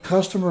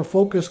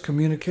Customer-focused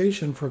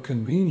communication for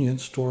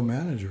convenience store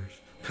managers.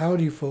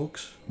 Howdy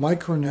folks,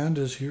 Mike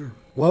Hernandez here.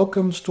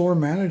 Welcome store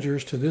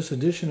managers to this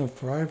edition of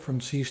Thrive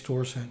from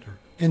C-Store Center.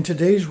 In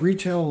today's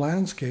retail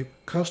landscape,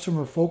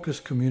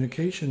 customer-focused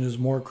communication is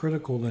more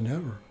critical than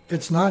ever.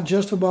 It's not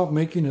just about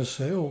making a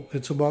sale,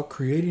 it's about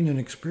creating an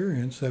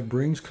experience that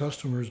brings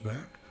customers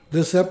back.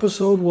 This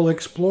episode will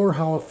explore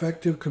how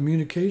effective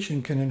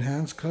communication can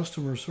enhance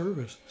customer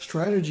service,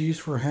 strategies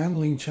for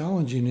handling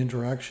challenging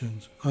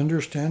interactions,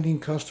 understanding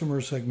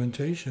customer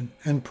segmentation,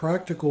 and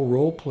practical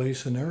role-play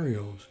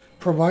scenarios.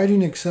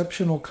 Providing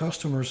exceptional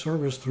customer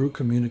service through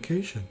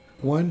communication.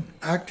 1.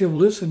 Active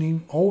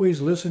listening. Always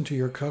listen to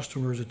your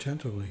customers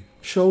attentively.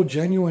 Show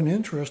genuine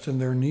interest in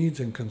their needs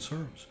and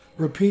concerns.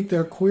 Repeat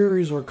their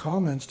queries or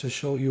comments to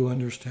show you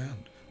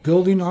understand.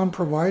 Building on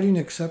providing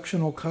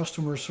exceptional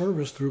customer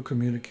service through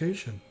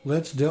communication.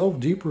 Let's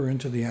delve deeper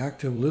into the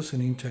active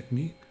listening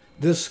technique.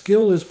 This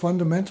skill is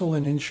fundamental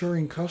in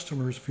ensuring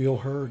customers feel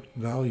heard,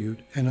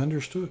 valued, and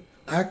understood.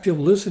 Active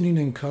listening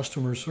in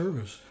customer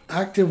service.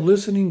 Active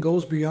listening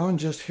goes beyond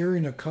just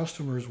hearing a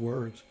customer's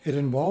words. It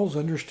involves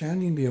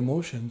understanding the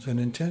emotions and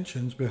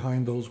intentions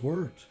behind those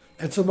words.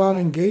 It's about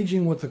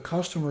engaging with the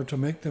customer to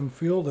make them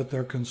feel that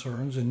their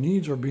concerns and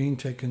needs are being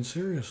taken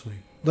seriously.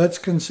 Let's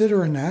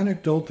consider an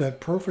anecdote that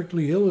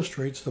perfectly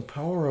illustrates the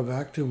power of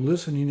active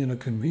listening in a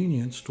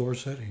convenience store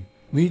setting.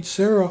 Meet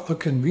Sarah, a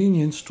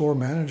convenience store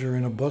manager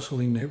in a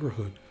bustling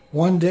neighborhood.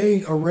 One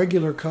day, a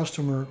regular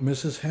customer,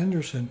 Mrs.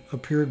 Henderson,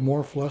 appeared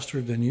more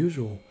flustered than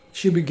usual.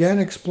 She began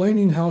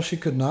explaining how she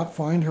could not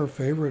find her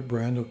favorite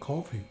brand of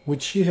coffee,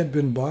 which she had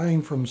been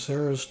buying from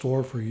Sarah's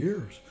store for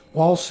years.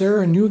 While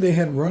Sarah knew they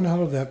had run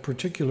out of that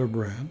particular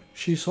brand,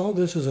 she saw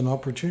this as an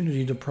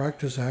opportunity to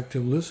practice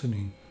active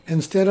listening.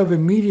 Instead of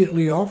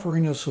immediately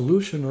offering a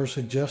solution or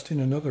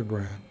suggesting another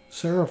brand,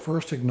 Sarah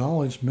first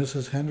acknowledged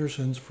Mrs.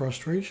 Henderson's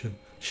frustration.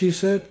 She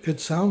said, "It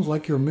sounds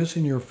like you're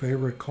missing your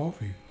favorite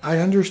coffee. I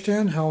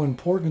understand how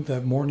important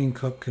that morning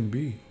cup can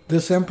be."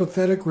 This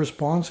empathetic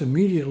response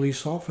immediately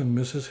softened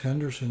Mrs.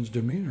 Henderson's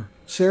demeanor.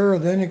 Sarah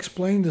then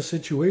explained the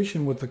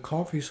situation with the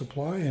coffee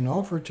supply and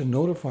offered to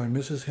notify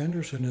Mrs.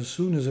 Henderson as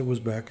soon as it was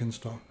back in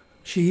stock.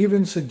 She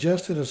even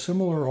suggested a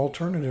similar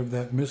alternative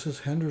that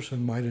Mrs.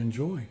 Henderson might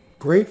enjoy.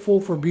 Grateful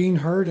for being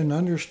heard and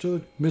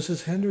understood,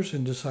 Mrs.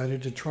 Henderson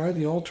decided to try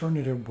the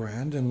alternative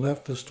brand and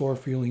left the store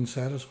feeling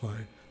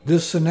satisfied.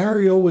 This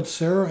scenario with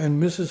Sarah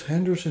and Mrs.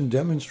 Henderson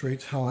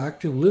demonstrates how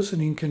active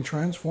listening can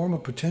transform a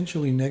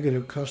potentially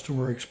negative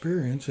customer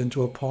experience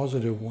into a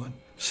positive one.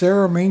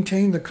 Sarah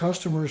maintained the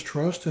customer's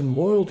trust and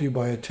loyalty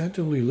by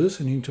attentively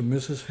listening to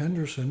Mrs.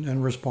 Henderson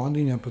and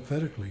responding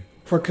empathetically.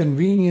 For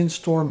convenience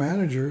store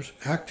managers,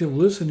 active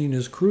listening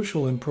is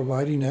crucial in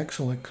providing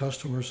excellent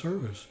customer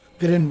service.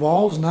 It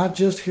involves not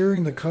just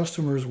hearing the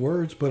customer's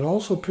words, but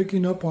also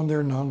picking up on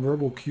their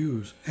nonverbal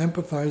cues,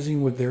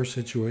 empathizing with their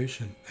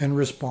situation, and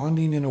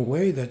responding in a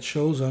way that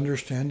shows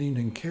understanding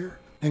and care.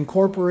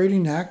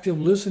 Incorporating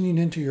active listening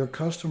into your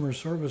customer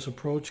service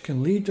approach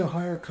can lead to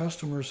higher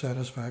customer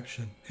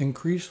satisfaction,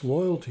 increased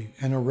loyalty,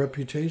 and a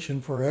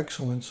reputation for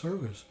excellent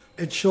service.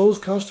 It shows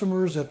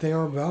customers that they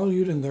are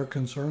valued and their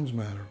concerns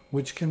matter,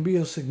 which can be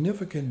a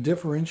significant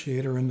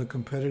differentiator in the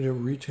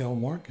competitive retail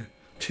market.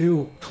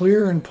 2.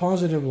 Clear and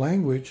positive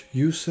language.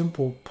 Use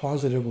simple,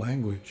 positive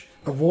language.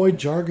 Avoid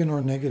jargon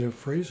or negative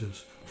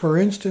phrases. For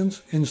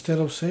instance, instead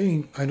of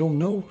saying, "I don't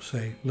know,"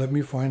 say, "Let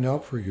me find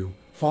out for you."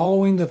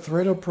 Following the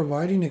thread of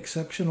providing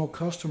exceptional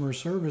customer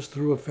service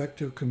through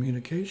effective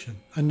communication.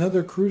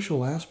 Another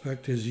crucial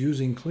aspect is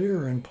using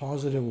clear and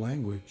positive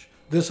language.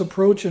 This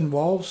approach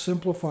involves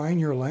simplifying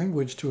your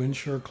language to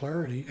ensure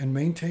clarity and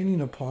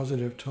maintaining a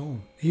positive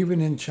tone, even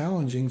in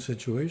challenging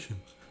situations.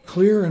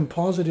 Clear and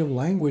positive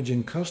language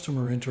in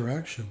customer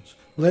interactions.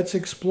 Let's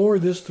explore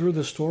this through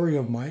the story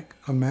of Mike,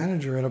 a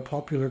manager at a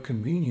popular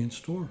convenience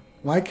store.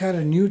 Mike had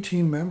a new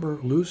team member,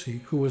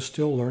 Lucy, who was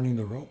still learning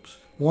the ropes.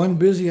 One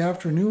busy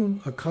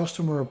afternoon, a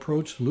customer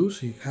approached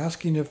Lucy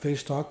asking if they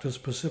stocked a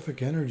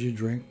specific energy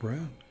drink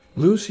brand.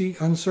 Lucy,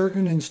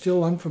 uncertain and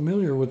still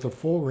unfamiliar with the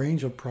full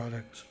range of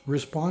products,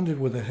 responded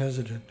with a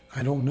hesitant,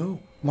 "I don't know."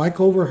 Mike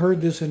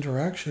overheard this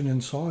interaction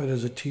and saw it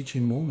as a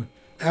teaching moment.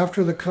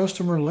 After the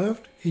customer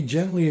left, he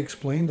gently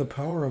explained the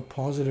power of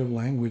positive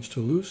language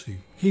to Lucy.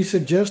 He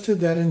suggested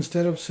that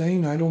instead of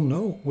saying, "I don't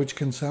know," which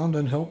can sound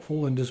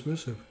unhelpful and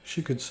dismissive,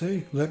 she could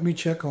say, "Let me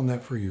check on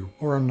that for you,"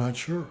 or "I'm not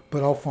sure,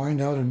 but I'll find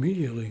out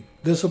immediately."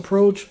 This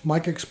approach,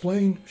 Mike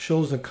explained,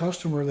 shows the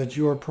customer that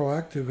you are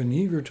proactive and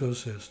eager to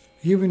assist,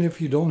 even if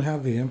you don't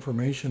have the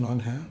information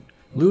on hand.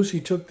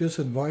 Lucy took this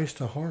advice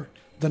to heart.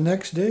 The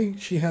next day,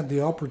 she had the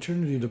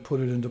opportunity to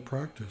put it into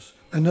practice.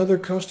 Another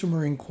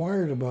customer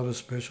inquired about a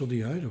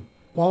specialty item.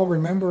 While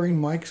remembering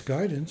Mike's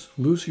guidance,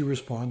 Lucy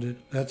responded,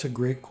 "That's a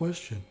great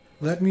question.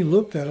 Let me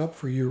look that up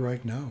for you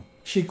right now."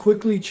 She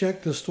quickly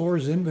checked the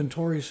store's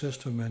inventory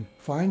system and,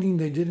 finding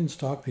they didn't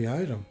stock the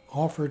item,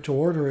 offered to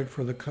order it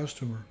for the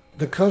customer.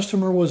 The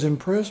customer was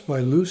impressed by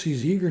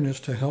Lucy's eagerness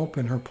to help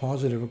and her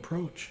positive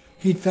approach.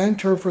 He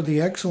thanked her for the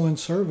excellent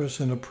service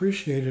and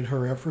appreciated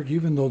her effort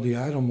even though the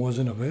item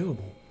wasn't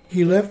available.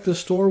 He left the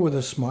store with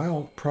a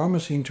smile,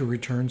 promising to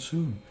return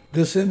soon.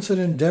 This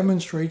incident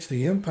demonstrates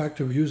the impact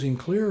of using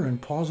clear and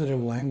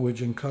positive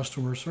language in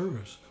customer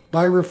service.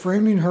 By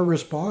reframing her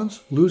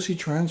response, Lucy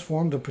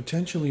transformed a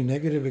potentially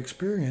negative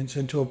experience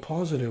into a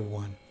positive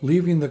one,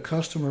 leaving the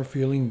customer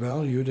feeling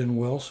valued and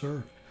well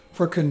served.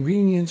 For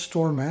convenience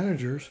store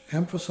managers,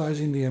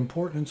 emphasizing the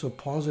importance of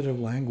positive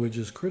language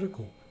is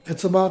critical.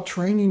 It's about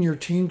training your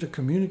team to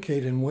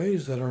communicate in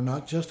ways that are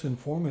not just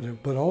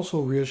informative, but also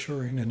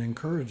reassuring and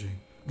encouraging.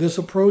 This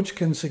approach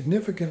can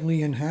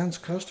significantly enhance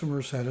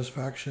customer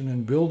satisfaction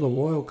and build a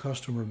loyal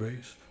customer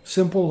base.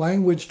 Simple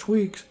language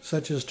tweaks,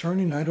 such as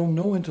turning "I don't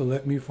know" into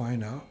 "let me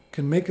find out,"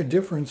 can make a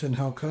difference in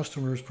how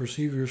customers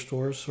perceive your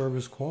store's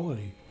service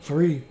quality.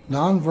 3.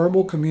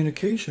 Nonverbal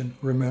communication.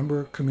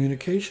 Remember,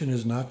 communication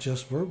is not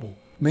just verbal.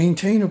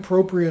 Maintain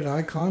appropriate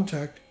eye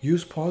contact,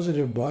 use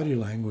positive body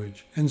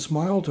language, and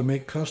smile to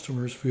make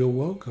customers feel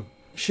welcome.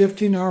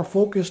 Shifting our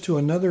focus to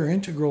another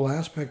integral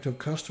aspect of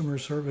customer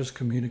service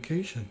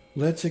communication,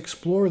 let's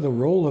explore the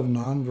role of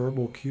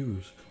nonverbal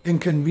cues. In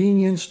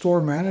convenience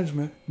store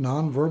management,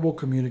 nonverbal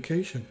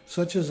communication,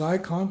 such as eye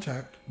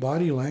contact,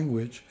 body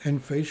language,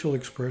 and facial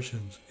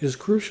expressions, is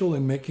crucial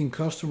in making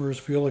customers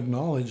feel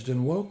acknowledged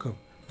and welcome.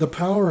 The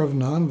power of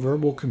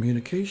nonverbal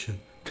communication.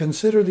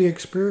 Consider the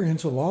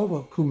experience of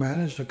Ava, who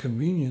managed a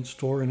convenience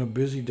store in a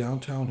busy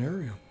downtown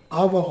area.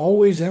 Ava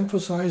always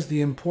emphasized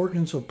the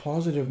importance of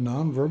positive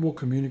nonverbal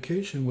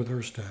communication with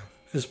her staff,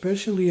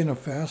 especially in a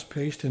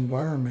fast-paced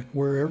environment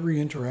where every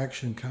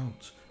interaction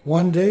counts.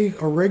 One day,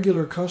 a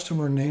regular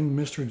customer named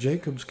Mr.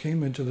 Jacobs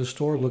came into the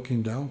store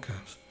looking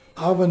downcast.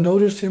 Ava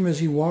noticed him as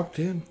he walked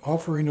in,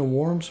 offering a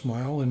warm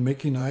smile and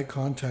making eye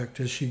contact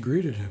as she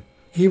greeted him.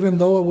 Even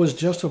though it was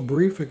just a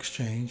brief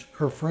exchange,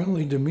 her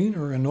friendly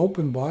demeanor and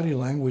open body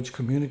language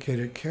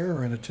communicated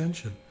care and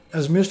attention.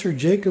 As Mr.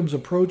 Jacobs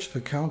approached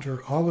the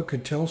counter, Ava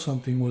could tell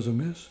something was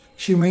amiss.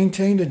 She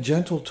maintained a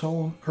gentle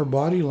tone, her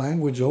body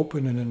language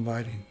open and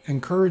inviting,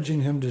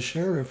 encouraging him to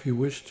share if he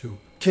wished to.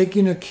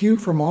 Taking a cue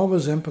from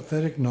Ava's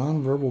empathetic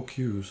nonverbal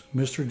cues,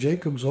 Mr.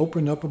 Jacobs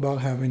opened up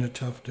about having a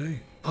tough day.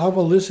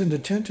 Ava listened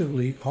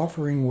attentively,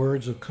 offering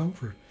words of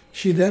comfort.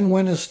 She then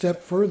went a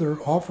step further,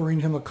 offering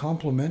him a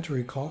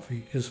complimentary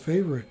coffee, his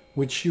favorite,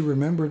 which she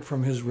remembered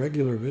from his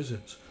regular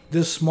visits.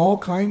 This small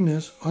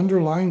kindness,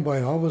 underlined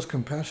by Ava's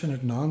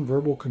compassionate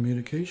nonverbal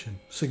communication,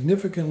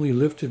 significantly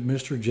lifted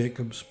Mr.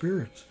 Jacobs'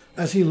 spirits.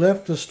 As he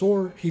left the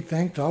store, he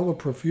thanked Ava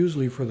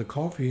profusely for the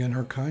coffee and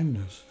her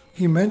kindness.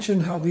 He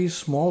mentioned how these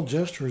small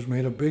gestures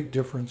made a big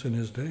difference in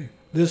his day.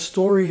 This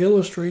story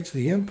illustrates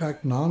the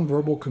impact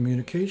nonverbal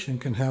communication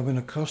can have in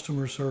a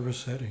customer service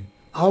setting.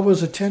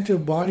 Ava's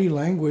attentive body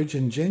language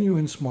and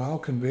genuine smile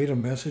conveyed a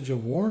message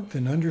of warmth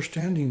and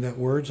understanding that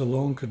words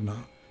alone could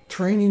not.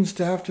 Training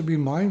staff to be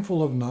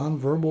mindful of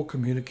nonverbal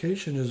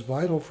communication is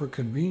vital for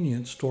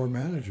convenience store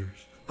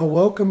managers. A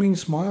welcoming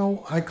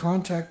smile, eye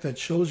contact that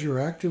shows you're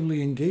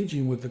actively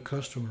engaging with the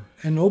customer,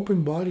 and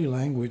open body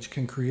language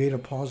can create a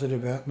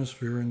positive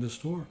atmosphere in the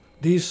store.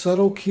 These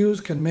subtle cues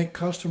can make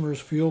customers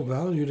feel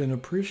valued and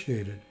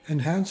appreciated,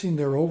 enhancing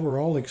their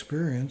overall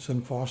experience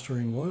and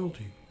fostering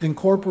loyalty.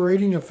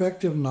 Incorporating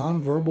effective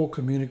nonverbal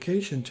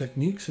communication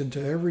techniques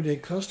into everyday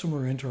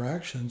customer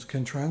interactions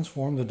can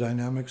transform the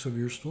dynamics of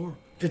your store.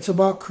 It's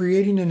about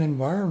creating an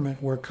environment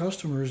where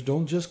customers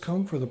don't just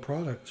come for the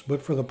products,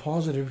 but for the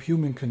positive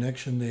human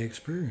connection they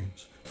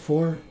experience.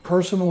 4.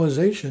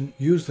 Personalization.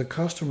 Use the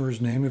customer's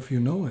name if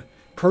you know it.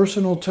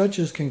 Personal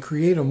touches can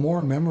create a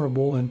more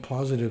memorable and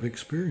positive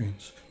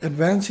experience.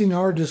 Advancing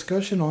our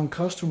discussion on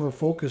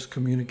customer-focused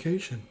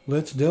communication,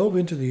 let's delve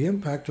into the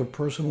impact of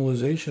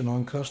personalization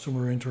on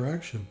customer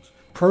interactions.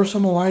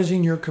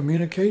 Personalizing your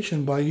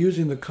communication by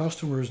using the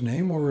customer's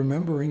name or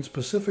remembering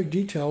specific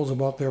details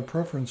about their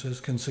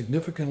preferences can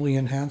significantly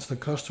enhance the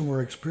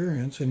customer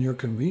experience in your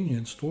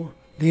convenience store.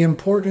 The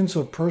importance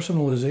of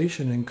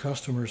personalization in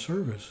customer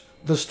service.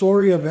 The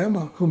story of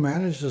Emma, who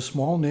managed a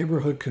small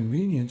neighborhood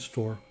convenience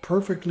store,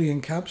 perfectly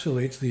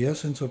encapsulates the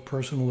essence of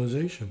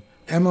personalization.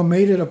 Emma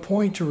made it a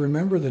point to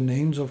remember the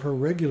names of her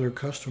regular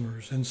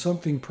customers and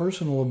something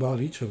personal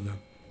about each of them.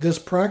 This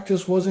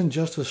practice wasn't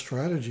just a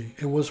strategy,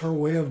 it was her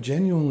way of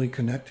genuinely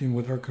connecting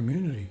with her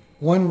community.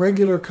 One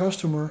regular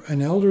customer,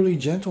 an elderly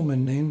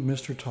gentleman named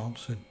Mr.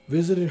 Thompson,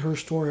 visited her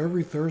store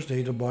every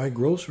Thursday to buy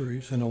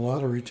groceries and a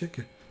lottery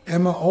ticket.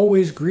 Emma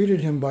always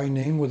greeted him by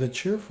name with a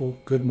cheerful,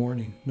 "Good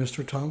morning,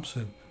 Mr.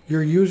 Thompson.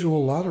 Your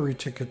usual lottery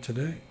ticket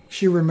today."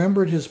 She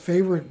remembered his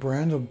favorite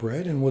brand of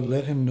bread and would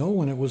let him know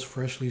when it was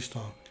freshly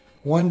stocked.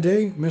 One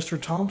day, Mr.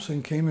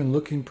 Thompson came in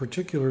looking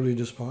particularly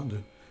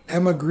despondent.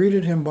 Emma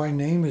greeted him by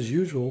name as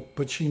usual,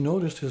 but she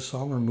noticed his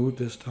somber mood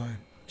this time.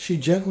 She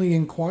gently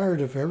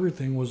inquired if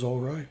everything was all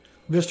right.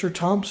 Mr.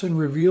 Thompson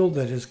revealed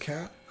that his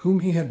cat, whom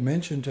he had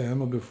mentioned to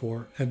Emma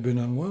before, had been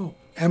unwell.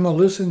 Emma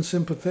listened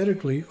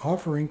sympathetically,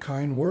 offering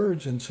kind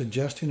words and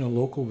suggesting a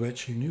local vet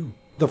she knew.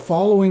 The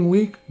following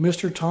week,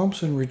 Mr.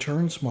 Thompson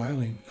returned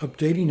smiling,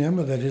 updating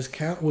Emma that his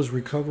cat was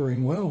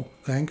recovering well,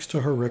 thanks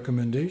to her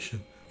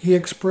recommendation. He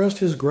expressed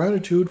his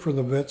gratitude for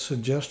the vet's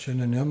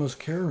suggestion and Emma's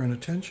care and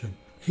attention.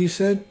 He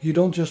said, "You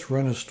don't just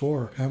run a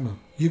store, Emma.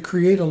 You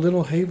create a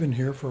little haven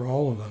here for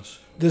all of us."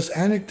 This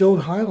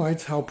anecdote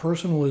highlights how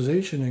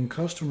personalization in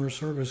customer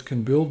service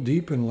can build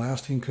deep and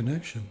lasting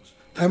connections.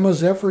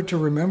 Emma's effort to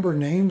remember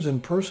names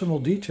and personal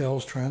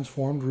details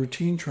transformed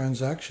routine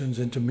transactions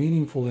into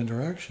meaningful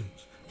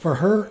interactions. For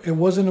her, it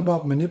wasn't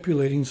about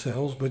manipulating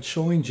sales, but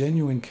showing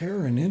genuine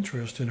care and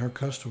interest in her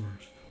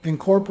customers.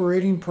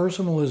 Incorporating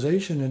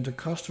personalization into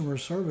customer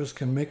service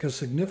can make a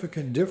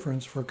significant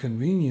difference for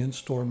convenience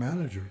store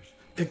managers.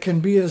 It can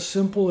be as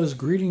simple as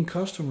greeting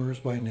customers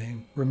by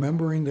name,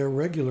 remembering their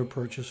regular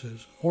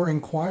purchases, or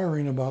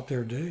inquiring about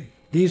their day.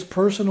 These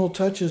personal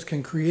touches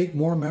can create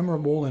more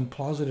memorable and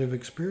positive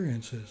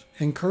experiences,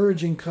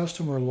 encouraging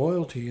customer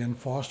loyalty and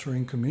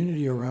fostering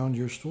community around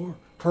your store.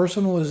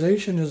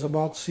 Personalization is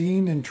about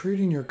seeing and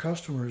treating your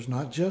customers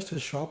not just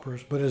as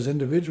shoppers, but as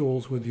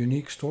individuals with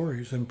unique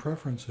stories and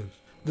preferences.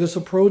 This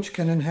approach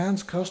can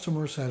enhance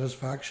customer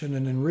satisfaction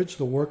and enrich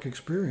the work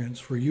experience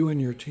for you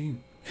and your team.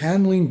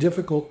 Handling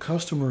difficult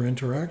customer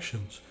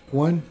interactions.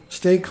 1.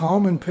 Stay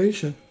calm and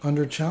patient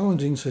under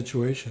challenging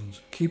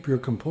situations. Keep your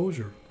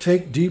composure.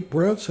 Take deep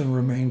breaths and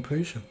remain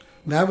patient.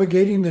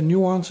 Navigating the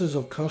nuances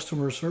of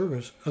customer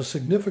service. A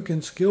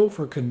significant skill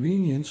for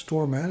convenience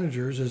store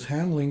managers is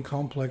handling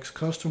complex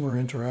customer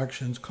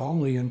interactions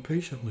calmly and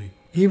patiently.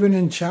 Even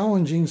in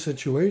challenging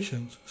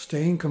situations,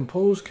 staying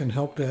composed can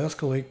help to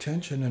escalate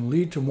tension and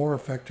lead to more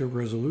effective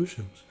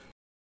resolutions.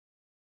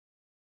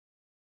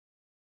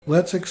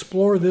 Let's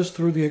explore this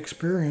through the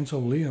experience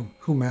of Liam,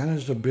 who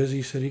managed a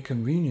busy city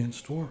convenience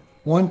store.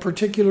 One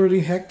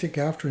particularly hectic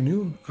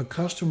afternoon, a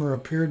customer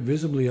appeared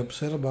visibly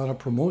upset about a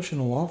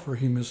promotional offer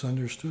he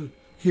misunderstood.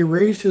 He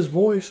raised his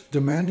voice,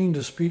 demanding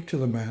to speak to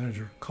the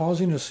manager,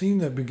 causing a scene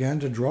that began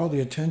to draw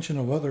the attention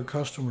of other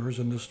customers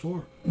in the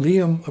store.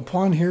 Liam,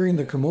 upon hearing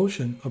the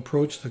commotion,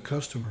 approached the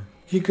customer.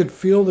 He could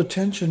feel the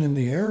tension in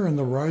the air and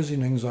the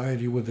rising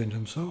anxiety within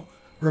himself.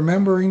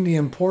 Remembering the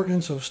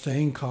importance of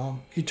staying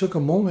calm, he took a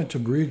moment to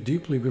breathe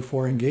deeply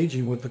before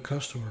engaging with the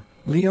customer.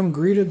 Liam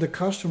greeted the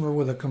customer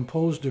with a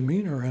composed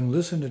demeanor and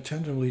listened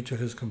attentively to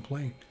his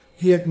complaint.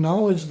 He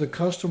acknowledged the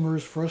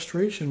customer's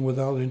frustration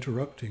without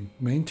interrupting,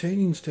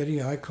 maintaining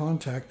steady eye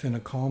contact and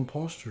a calm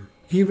posture.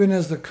 Even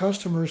as the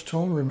customer's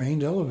tone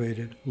remained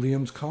elevated,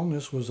 Liam's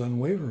calmness was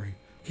unwavering.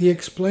 He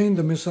explained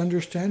the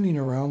misunderstanding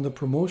around the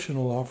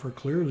promotional offer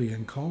clearly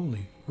and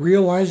calmly.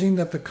 Realizing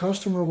that the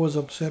customer was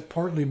upset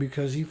partly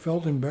because he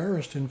felt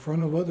embarrassed in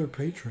front of other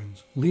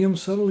patrons, Liam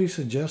subtly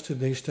suggested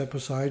they step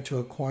aside to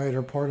a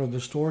quieter part of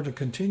the store to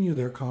continue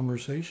their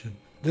conversation.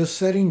 This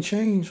setting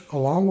change,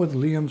 along with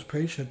Liam's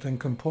patient and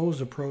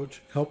composed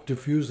approach, helped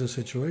diffuse the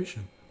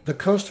situation. The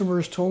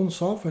customer's tone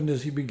softened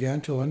as he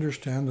began to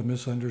understand the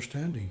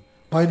misunderstanding.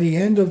 By the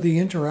end of the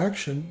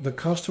interaction, the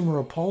customer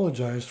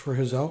apologized for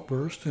his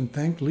outburst and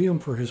thanked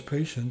Liam for his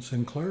patience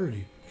and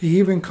clarity. He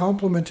even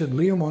complimented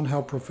Liam on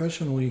how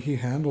professionally he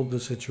handled the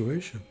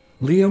situation.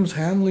 Liam's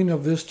handling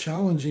of this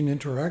challenging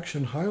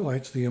interaction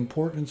highlights the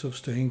importance of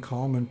staying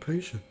calm and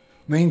patient.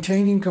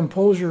 Maintaining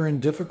composure in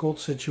difficult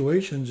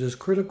situations is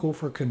critical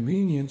for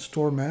convenience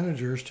store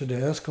managers to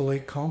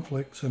de-escalate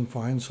conflicts and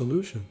find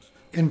solutions.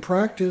 In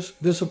practice,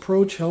 this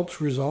approach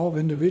helps resolve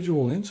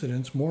individual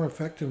incidents more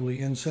effectively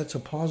and sets a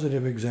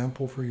positive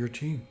example for your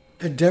team.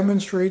 It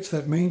demonstrates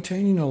that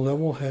maintaining a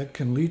level head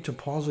can lead to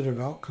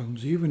positive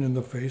outcomes even in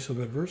the face of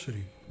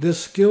adversity. This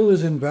skill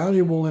is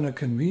invaluable in a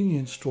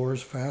convenience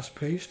store's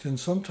fast-paced and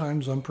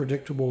sometimes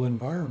unpredictable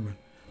environment.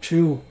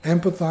 2.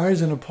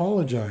 Empathize and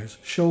apologize.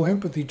 Show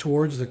empathy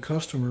towards the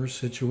customer's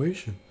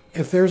situation.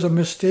 If there's a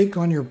mistake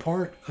on your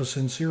part, a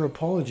sincere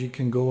apology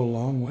can go a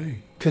long way.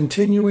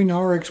 Continuing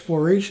our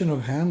exploration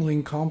of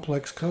handling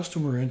complex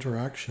customer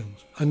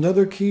interactions,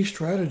 another key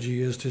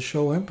strategy is to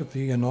show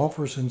empathy and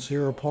offer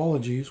sincere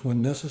apologies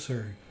when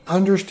necessary.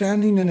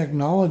 Understanding and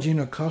acknowledging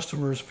a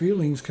customer's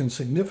feelings can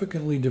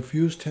significantly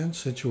diffuse tense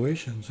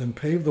situations and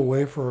pave the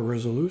way for a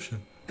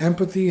resolution.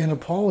 Empathy and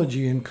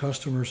apology in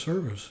customer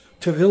service.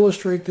 To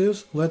illustrate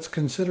this, let's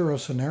consider a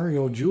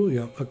scenario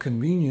Julia, a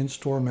convenience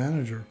store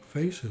manager,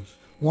 faces.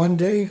 One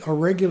day, a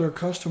regular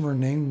customer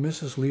named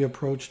Mrs. Lee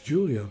approached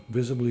Julia,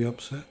 visibly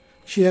upset.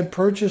 She had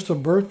purchased a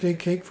birthday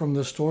cake from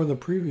the store the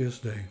previous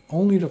day,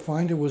 only to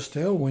find it was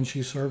stale when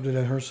she served it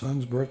at her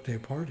son's birthday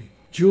party.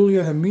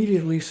 Julia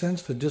immediately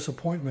sensed the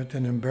disappointment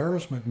and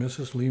embarrassment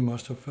Mrs. Lee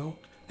must have felt.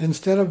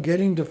 Instead of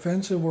getting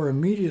defensive or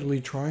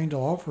immediately trying to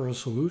offer a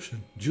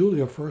solution,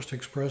 Julia first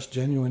expressed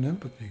genuine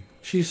empathy.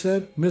 She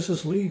said,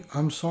 "Mrs. Lee,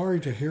 I'm sorry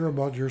to hear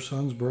about your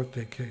son's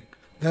birthday cake.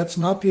 That's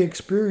not the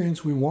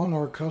experience we want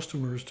our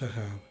customers to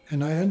have,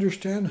 and I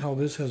understand how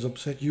this has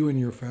upset you and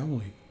your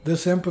family."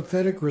 This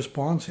empathetic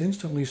response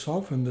instantly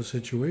softened the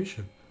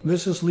situation.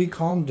 Mrs. Lee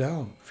calmed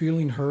down,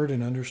 feeling heard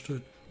and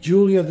understood.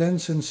 Julia then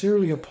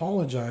sincerely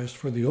apologized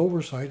for the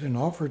oversight and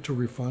offered to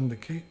refund the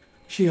cake.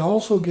 She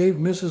also gave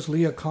Mrs.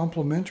 Lee a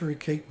complimentary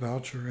cake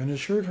voucher and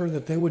assured her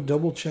that they would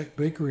double-check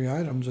bakery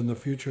items in the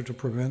future to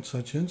prevent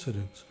such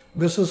incidents.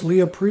 Mrs. Lee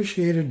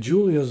appreciated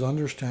Julia's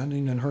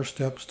understanding and her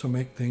steps to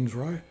make things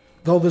right.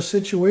 Though the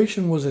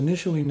situation was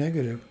initially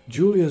negative,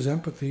 Julia's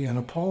empathy and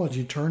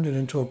apology turned it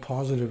into a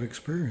positive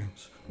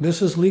experience.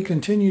 Mrs. Lee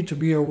continued to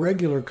be a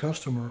regular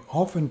customer,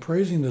 often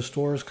praising the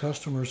store's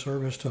customer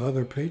service to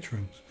other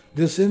patrons.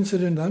 This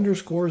incident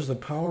underscores the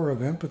power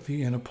of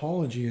empathy and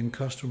apology in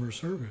customer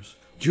service.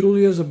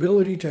 Julia's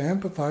ability to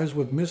empathize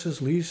with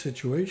Mrs. Lee's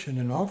situation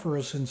and offer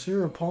a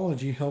sincere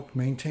apology helped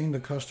maintain the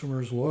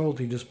customer's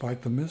loyalty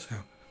despite the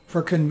mishap.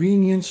 For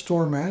convenience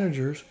store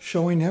managers,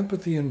 showing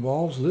empathy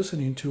involves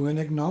listening to and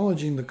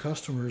acknowledging the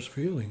customer's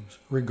feelings,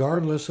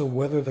 regardless of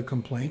whether the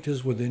complaint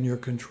is within your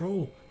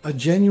control. A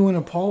genuine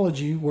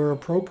apology, where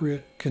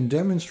appropriate, can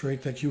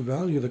demonstrate that you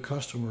value the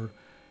customer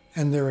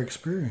and their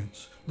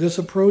experience. This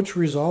approach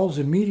resolves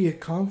immediate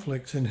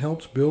conflicts and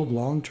helps build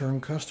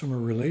long-term customer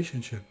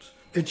relationships.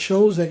 It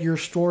shows that your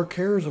store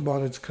cares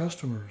about its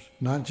customers,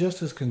 not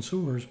just as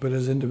consumers, but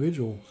as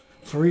individuals.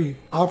 3.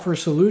 Offer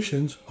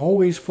solutions.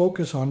 Always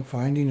focus on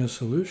finding a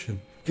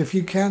solution. If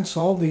you can't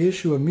solve the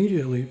issue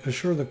immediately,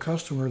 assure the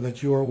customer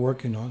that you are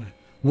working on it.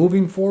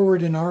 Moving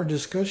forward in our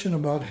discussion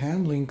about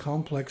handling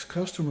complex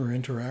customer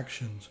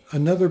interactions,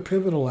 another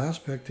pivotal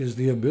aspect is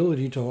the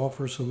ability to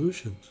offer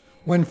solutions.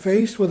 When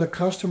faced with a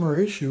customer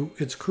issue,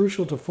 it's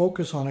crucial to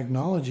focus on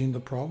acknowledging the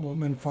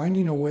problem and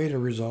finding a way to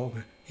resolve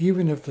it,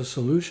 even if the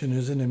solution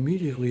isn't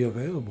immediately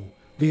available.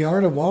 The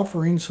art of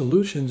offering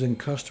solutions in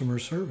customer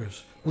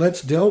service.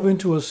 Let's delve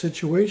into a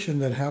situation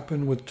that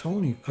happened with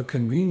Tony, a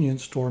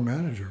convenience store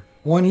manager.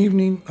 One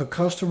evening, a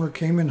customer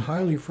came in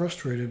highly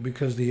frustrated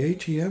because the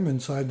ATM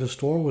inside the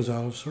store was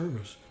out of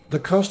service. The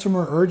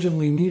customer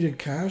urgently needed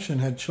cash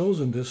and had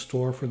chosen this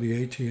store for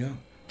the ATM.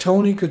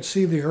 Tony could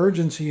see the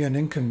urgency and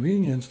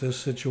inconvenience this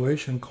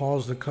situation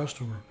caused the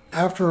customer.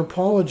 After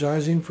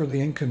apologizing for the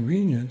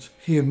inconvenience,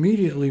 he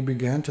immediately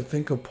began to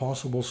think of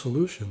possible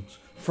solutions.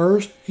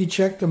 First, he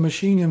checked the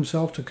machine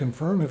himself to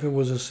confirm if it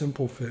was a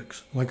simple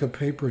fix, like a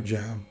paper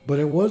jam, but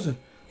it wasn't.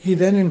 He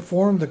then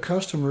informed the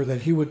customer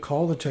that he would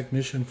call the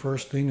technician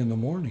first thing in the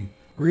morning.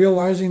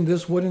 Realizing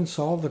this wouldn't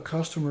solve the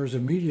customer's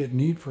immediate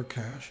need for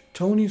cash,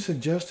 Tony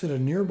suggested a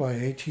nearby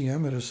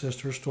ATM at a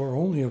sister store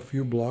only a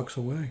few blocks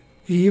away.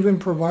 He even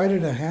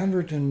provided a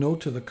handwritten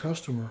note to the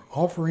customer,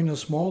 offering a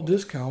small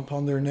discount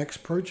on their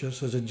next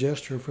purchase as a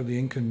gesture for the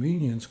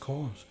inconvenience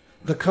caused.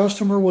 The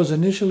customer was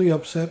initially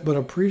upset but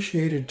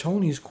appreciated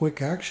Tony's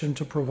quick action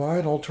to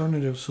provide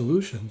alternative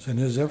solutions and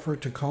his effort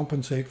to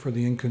compensate for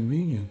the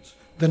inconvenience.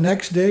 The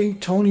next day,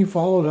 Tony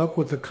followed up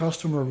with the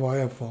customer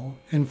via phone,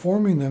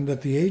 informing them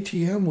that the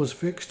ATM was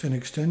fixed and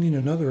extending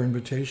another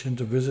invitation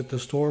to visit the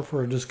store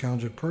for a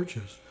discounted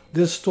purchase.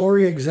 This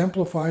story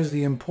exemplifies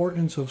the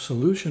importance of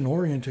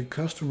solution-oriented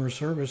customer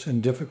service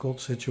in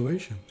difficult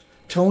situations.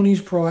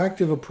 Tony's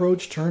proactive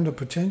approach turned a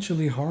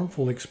potentially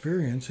harmful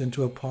experience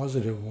into a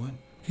positive one.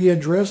 He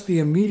addressed the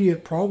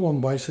immediate problem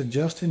by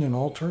suggesting an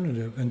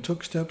alternative and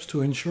took steps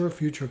to ensure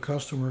future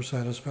customer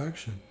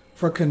satisfaction.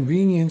 For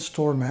convenience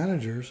store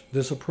managers,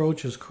 this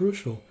approach is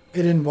crucial.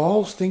 It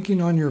involves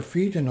thinking on your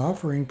feet and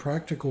offering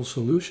practical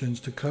solutions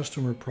to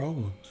customer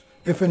problems.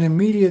 If an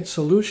immediate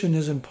solution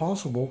isn't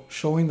possible,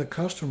 showing the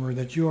customer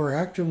that you are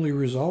actively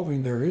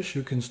resolving their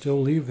issue can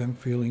still leave them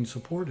feeling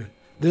supported.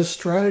 This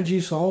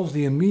strategy solves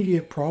the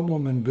immediate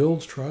problem and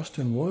builds trust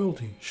and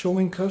loyalty,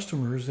 showing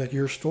customers that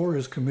your store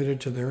is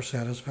committed to their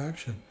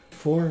satisfaction.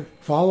 4.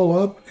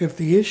 Follow up. If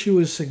the issue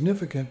is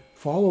significant,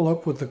 follow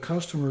up with the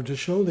customer to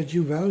show that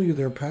you value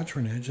their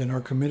patronage and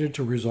are committed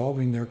to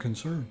resolving their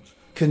concerns.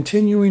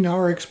 Continuing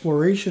our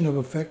exploration of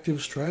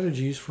effective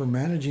strategies for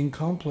managing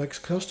complex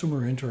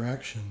customer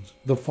interactions,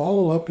 the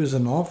follow-up is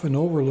an often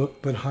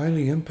overlooked but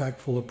highly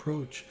impactful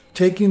approach.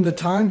 Taking the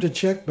time to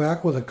check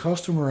back with a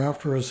customer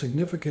after a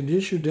significant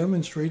issue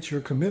demonstrates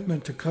your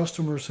commitment to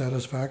customer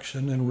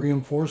satisfaction and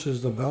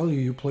reinforces the value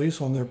you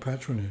place on their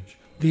patronage.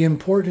 The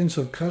importance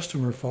of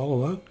customer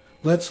follow-up.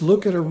 Let's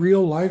look at a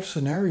real-life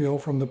scenario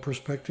from the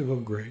perspective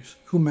of Grace,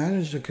 who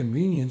managed a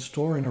convenience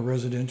store in a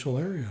residential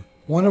area.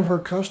 One of her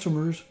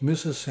customers,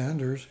 Mrs.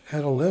 Sanders,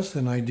 had a less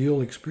than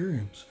ideal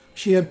experience.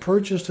 She had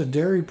purchased a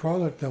dairy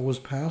product that was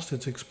past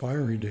its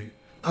expiry date.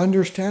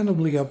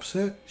 Understandably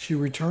upset, she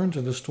returned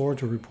to the store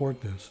to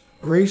report this.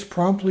 Grace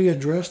promptly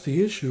addressed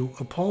the issue,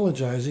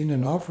 apologizing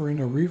and offering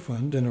a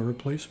refund and a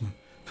replacement.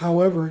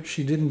 However,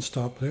 she didn't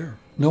stop there.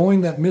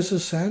 Knowing that Mrs.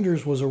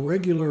 Sanders was a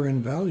regular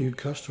and valued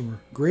customer,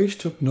 Grace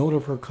took note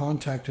of her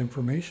contact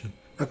information.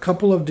 A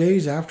couple of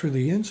days after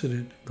the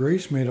incident,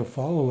 Grace made a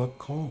follow-up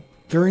call.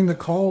 During the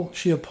call,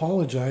 she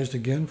apologized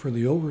again for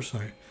the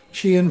oversight.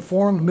 She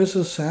informed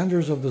Mrs.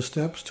 Sanders of the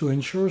steps to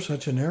ensure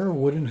such an error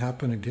wouldn't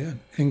happen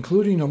again,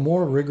 including a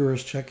more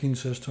rigorous checking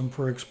system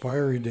for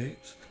expiry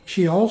dates.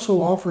 She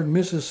also offered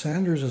Mrs.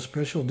 Sanders a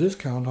special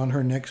discount on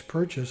her next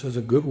purchase as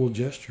a goodwill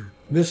gesture.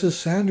 Mrs.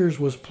 Sanders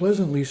was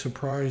pleasantly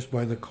surprised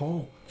by the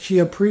call. She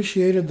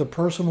appreciated the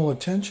personal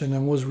attention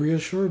and was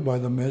reassured by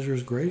the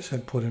measures Grace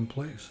had put in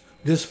place.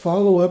 This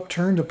follow-up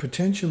turned a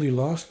potentially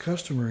lost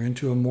customer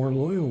into a more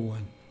loyal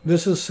one.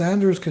 Mrs.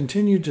 Sanders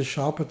continued to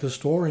shop at the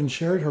store and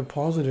shared her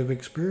positive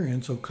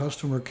experience of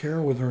customer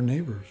care with her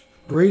neighbors.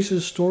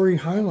 Grace's story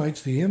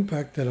highlights the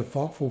impact that a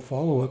thoughtful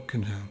follow-up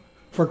can have.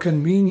 For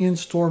convenience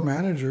store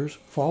managers,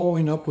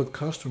 following up with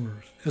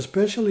customers,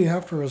 especially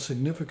after a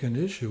significant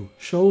issue,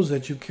 shows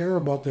that you care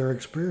about their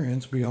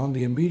experience beyond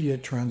the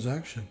immediate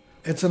transaction.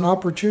 It's an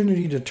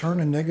opportunity to turn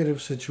a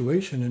negative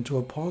situation into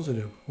a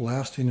positive,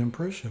 lasting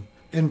impression.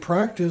 In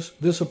practice,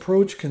 this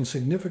approach can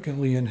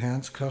significantly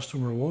enhance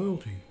customer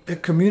loyalty.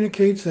 It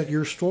communicates that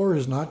your store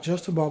is not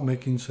just about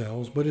making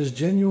sales, but is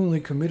genuinely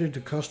committed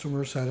to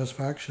customer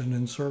satisfaction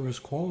and service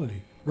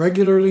quality.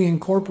 Regularly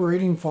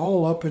incorporating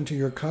follow-up into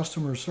your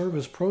customer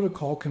service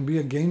protocol can be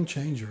a game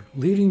changer,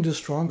 leading to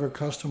stronger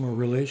customer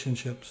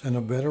relationships and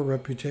a better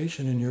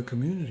reputation in your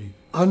community.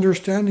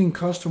 Understanding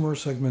customer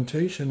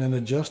segmentation and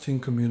adjusting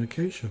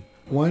communication.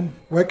 1.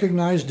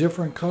 Recognize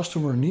different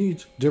customer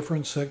needs.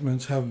 Different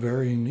segments have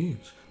varying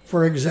needs.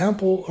 For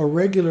example, a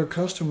regular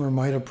customer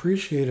might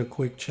appreciate a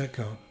quick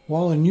checkout,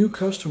 while a new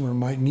customer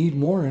might need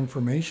more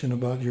information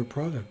about your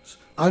products.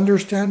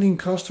 Understanding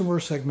customer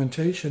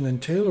segmentation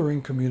and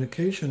tailoring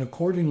communication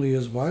accordingly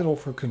is vital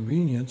for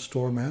convenience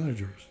store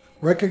managers.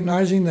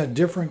 Recognizing that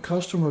different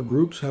customer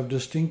groups have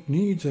distinct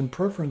needs and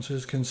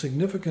preferences can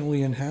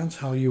significantly enhance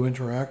how you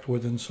interact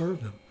with and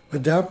serve them.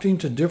 Adapting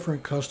to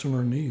different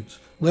customer needs.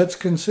 Let's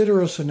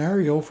consider a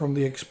scenario from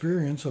the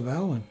experience of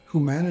Alan, who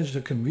managed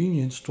a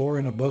convenience store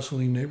in a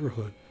bustling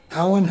neighborhood.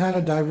 Alan had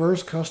a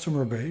diverse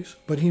customer base,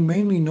 but he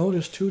mainly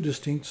noticed two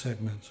distinct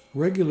segments: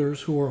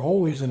 regulars who were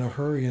always in a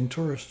hurry and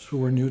tourists who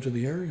were new to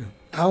the area.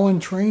 Alan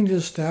trained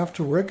his staff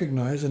to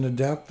recognize and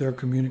adapt their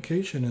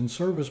communication and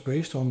service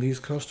based on these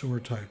customer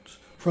types.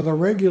 For the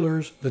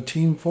regulars, the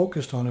team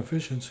focused on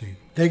efficiency.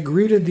 They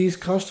greeted these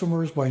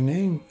customers by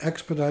name,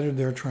 expedited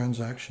their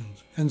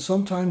transactions, and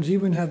sometimes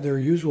even had their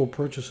usual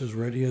purchases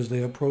ready as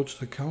they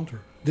approached the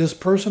counter. This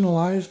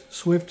personalized,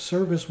 swift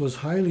service was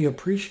highly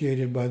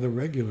appreciated by the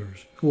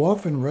regulars, who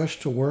often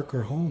rushed to work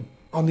or home.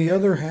 On the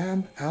other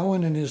hand,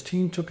 Alan and his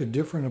team took a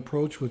different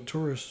approach with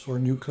tourists or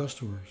new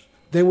customers.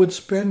 They would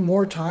spend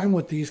more time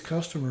with these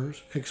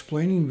customers,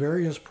 explaining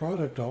various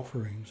product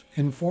offerings,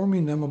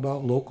 informing them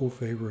about local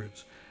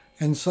favorites,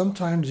 and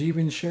sometimes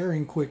even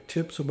sharing quick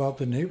tips about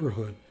the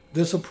neighborhood.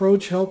 This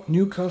approach helped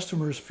new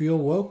customers feel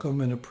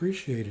welcome and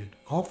appreciated,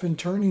 often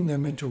turning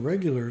them into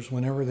regulars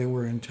whenever they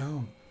were in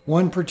town.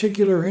 One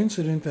particular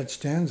incident that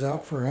stands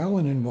out for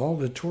Alan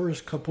involved a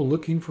tourist couple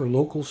looking for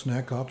local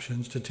snack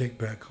options to take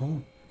back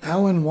home.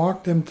 Alan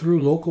walked them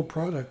through local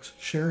products,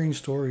 sharing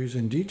stories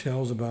and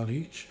details about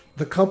each.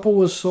 The couple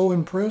was so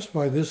impressed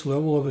by this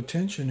level of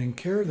attention and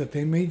care that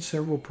they made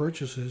several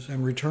purchases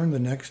and returned the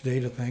next day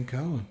to thank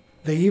Alan.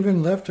 They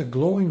even left a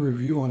glowing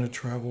review on a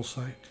travel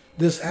site.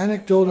 This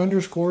anecdote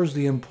underscores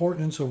the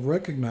importance of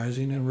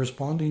recognizing and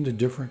responding to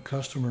different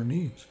customer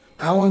needs.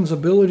 Alan's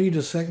ability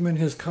to segment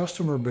his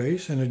customer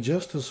base and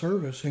adjust the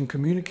service and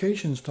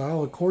communication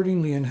style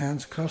accordingly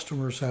enhanced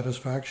customer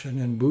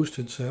satisfaction and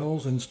boosted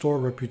sales and store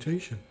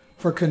reputation.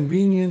 For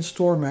convenience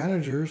store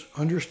managers,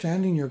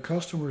 understanding your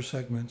customer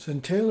segments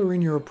and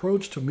tailoring your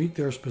approach to meet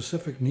their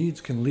specific needs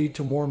can lead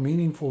to more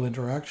meaningful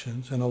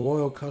interactions and a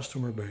loyal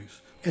customer base.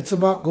 It's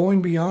about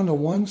going beyond a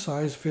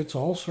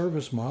one-size-fits-all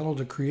service model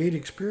to create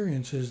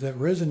experiences that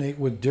resonate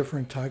with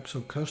different types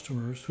of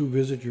customers who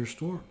visit your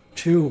store.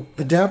 2.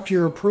 Adapt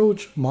your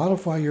approach.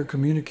 Modify your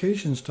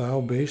communication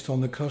style based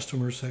on the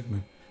customer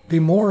segment. Be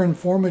more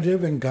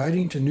informative and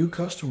guiding to new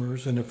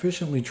customers and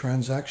efficiently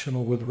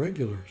transactional with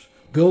regulars.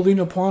 Building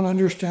upon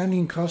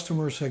understanding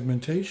customer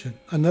segmentation,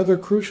 another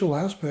crucial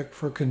aspect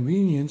for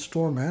convenience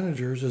store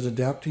managers is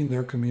adapting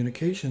their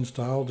communication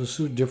style to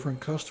suit different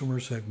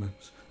customer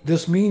segments.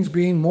 This means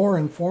being more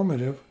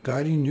informative,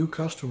 guiding new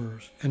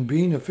customers, and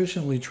being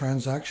efficiently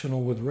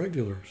transactional with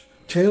regulars.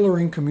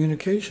 Tailoring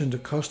communication to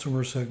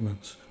customer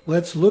segments.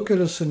 Let's look at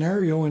a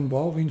scenario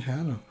involving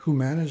Hannah, who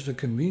managed a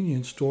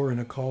convenience store in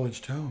a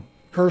college town.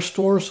 Her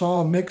store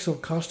saw a mix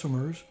of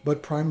customers,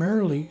 but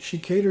primarily she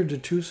catered to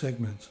two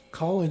segments: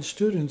 college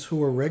students who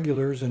were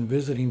regulars and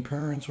visiting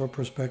parents or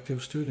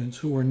prospective students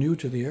who were new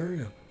to the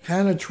area.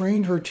 Hannah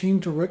trained her team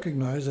to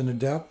recognize and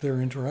adapt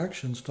their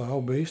interaction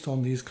style based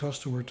on these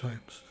customer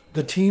types.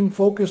 The team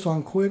focused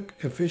on quick,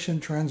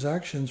 efficient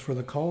transactions for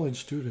the college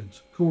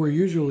students, who were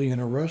usually in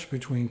a rush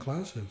between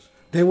classes.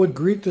 They would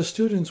greet the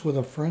students with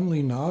a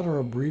friendly nod or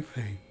a brief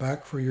 "Hey,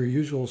 back for your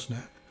usual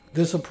snack."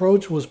 This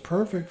approach was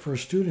perfect for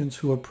students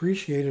who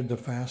appreciated the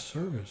fast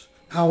service.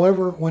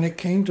 However, when it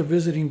came to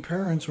visiting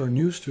parents or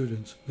new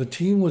students, the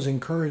team was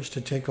encouraged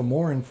to take a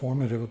more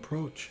informative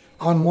approach.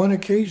 On one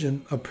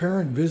occasion, a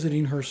parent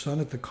visiting her son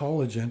at the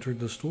college entered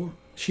the store.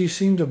 She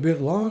seemed a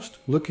bit lost,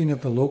 looking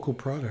at the local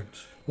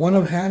products. One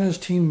of Hannah's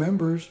team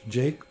members,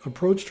 Jake,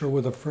 approached her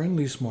with a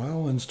friendly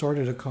smile and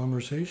started a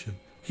conversation.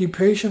 He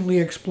patiently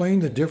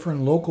explained the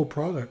different local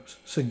products,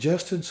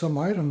 suggested some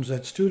items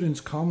that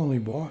students commonly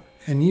bought,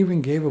 and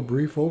even gave a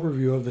brief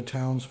overview of the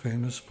town's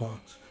famous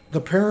spots.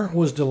 The parent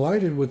was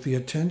delighted with the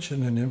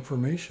attention and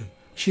information.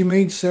 She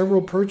made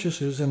several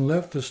purchases and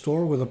left the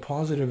store with a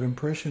positive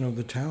impression of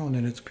the town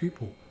and its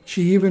people.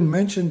 She even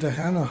mentioned to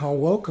Hannah how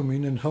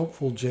welcoming and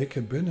helpful Jake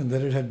had been and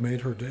that it had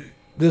made her day.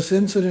 This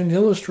incident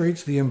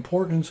illustrates the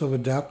importance of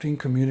adapting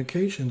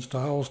communication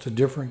styles to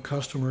different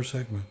customer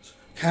segments.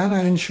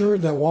 Hannah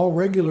ensured that while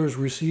regulars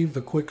received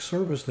the quick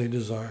service they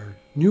desired,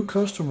 new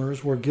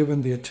customers were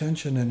given the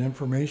attention and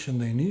information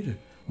they needed.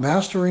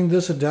 Mastering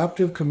this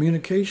adaptive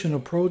communication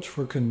approach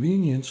for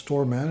convenience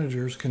store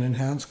managers can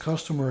enhance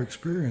customer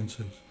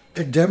experiences.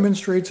 It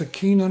demonstrates a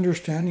keen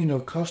understanding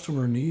of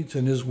customer needs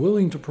and is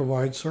willing to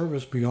provide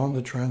service beyond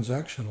the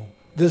transactional.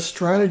 This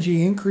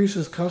strategy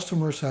increases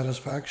customer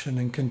satisfaction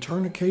and can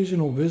turn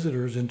occasional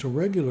visitors into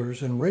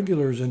regulars and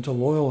regulars into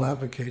loyal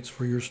advocates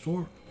for your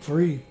store.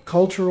 3.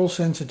 Cultural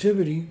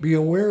sensitivity. Be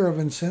aware of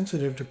and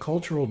sensitive to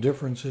cultural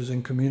differences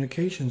in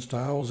communication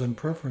styles and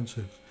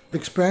preferences.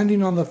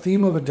 Expanding on the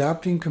theme of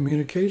adapting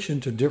communication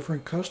to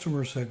different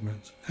customer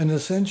segments, an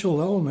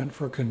essential element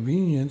for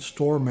convenience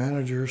store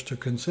managers to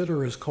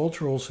consider is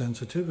cultural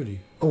sensitivity.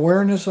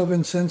 Awareness of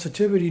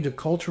insensitivity to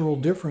cultural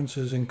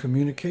differences in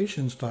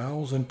communication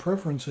styles and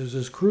preferences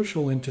is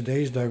crucial in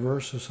today's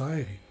diverse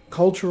society.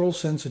 Cultural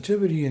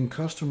sensitivity in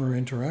customer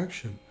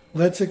interaction.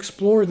 Let's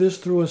explore this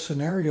through a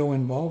scenario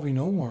involving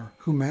Omar,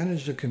 who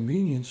managed a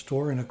convenience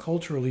store in a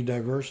culturally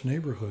diverse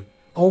neighborhood.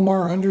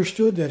 Omar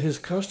understood that his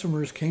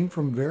customers came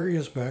from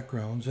various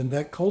backgrounds and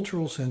that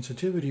cultural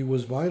sensitivity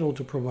was vital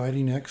to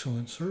providing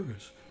excellent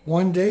service.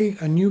 One day,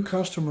 a new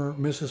customer,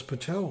 Mrs.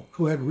 Patel,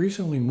 who had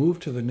recently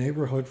moved to the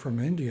neighborhood from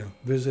India,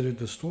 visited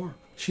the store.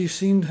 She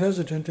seemed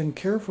hesitant and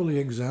carefully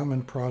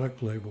examined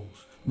product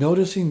labels.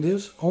 Noticing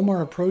this,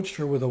 Omar approached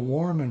her with a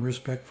warm and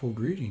respectful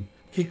greeting.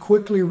 He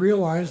quickly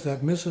realized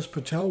that Mrs.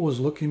 Patel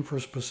was looking for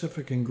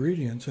specific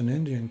ingredients in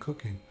Indian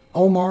cooking.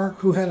 Omar,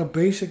 who had a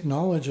basic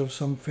knowledge of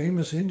some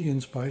famous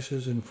Indian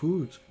spices and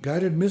foods,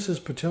 guided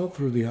Mrs. Patel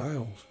through the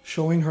aisles,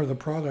 showing her the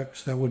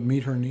products that would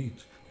meet her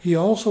needs. He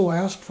also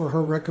asked for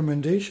her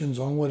recommendations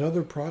on what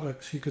other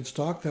products he could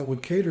stock that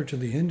would cater to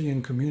the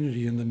Indian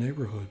community in the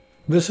neighborhood.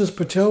 Mrs.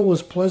 Patel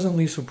was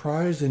pleasantly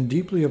surprised and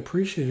deeply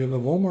appreciative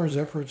of Omar's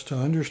efforts to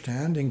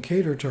understand and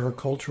cater to her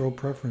cultural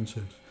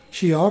preferences.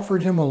 She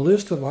offered him a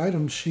list of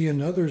items she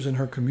and others in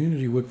her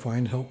community would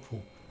find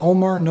helpful.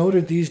 Omar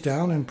noted these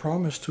down and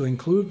promised to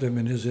include them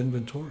in his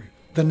inventory.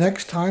 The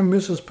next time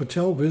Mrs.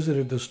 Patel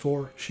visited the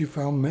store, she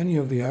found many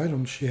of the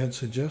items she had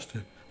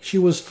suggested. She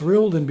was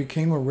thrilled and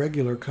became a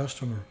regular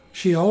customer.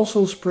 She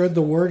also spread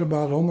the word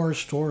about Omar's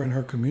store in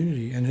her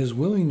community and his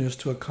willingness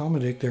to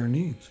accommodate their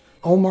needs.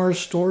 Omar's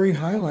story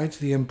highlights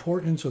the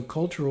importance of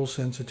cultural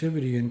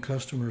sensitivity in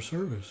customer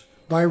service.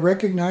 By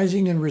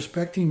recognizing and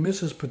respecting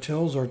Mrs.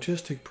 Patel's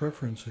artistic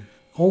preferences,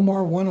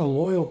 Omar won a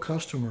loyal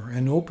customer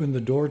and opened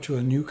the door to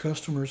a new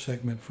customer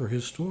segment for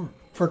his store.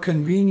 For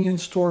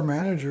convenience store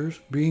managers,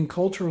 being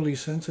culturally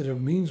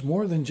sensitive means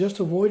more than just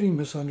avoiding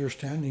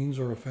misunderstandings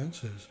or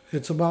offenses.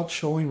 It's about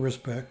showing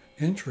respect,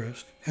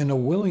 interest, and a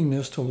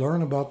willingness to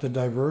learn about the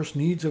diverse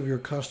needs of your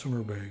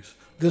customer base.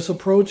 This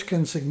approach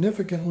can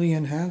significantly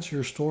enhance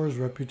your store's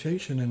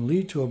reputation and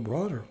lead to a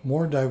broader,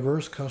 more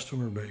diverse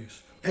customer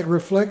base. It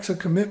reflects a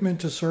commitment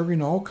to serving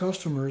all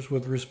customers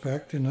with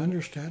respect and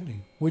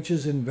understanding, which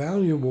is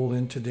invaluable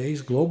in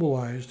today's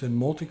globalized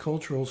and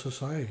multicultural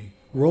society.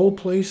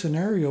 Role-play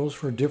scenarios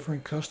for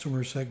different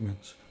customer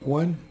segments.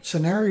 1.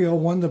 Scenario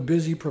 1. The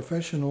busy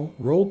professional.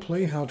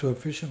 Role-play how to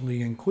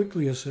efficiently and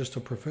quickly assist a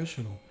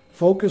professional.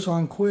 Focus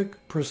on quick,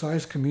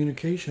 precise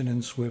communication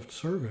and swift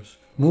service.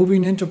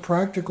 Moving into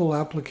practical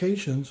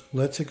applications,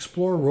 let's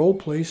explore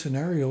role-play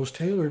scenarios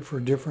tailored for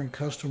different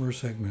customer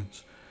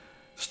segments.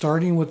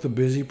 Starting with the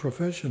busy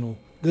professional.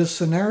 This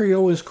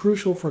scenario is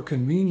crucial for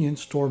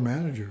convenience store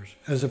managers,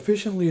 as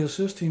efficiently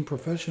assisting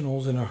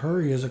professionals in a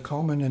hurry is a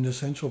common and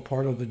essential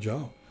part of the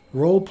job.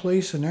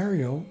 Role-play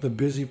scenario, the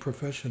busy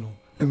professional.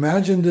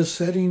 Imagine this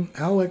setting.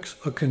 Alex,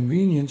 a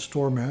convenience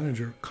store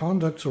manager,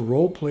 conducts a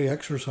role-play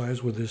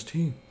exercise with his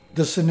team.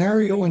 The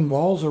scenario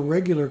involves a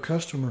regular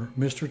customer,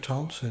 Mr.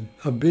 Thompson,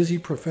 a busy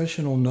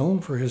professional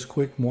known for his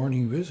quick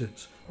morning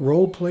visits.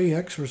 Role-play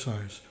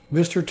exercise.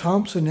 Mr.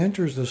 Thompson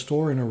enters the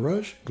store in a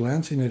rush,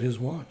 glancing at his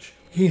watch.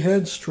 He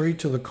heads straight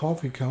to the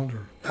coffee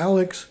counter.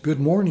 Alex, good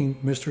morning,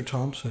 Mr.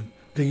 Thompson.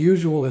 The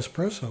usual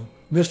espresso.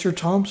 Mr.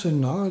 Thompson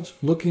nods,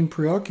 looking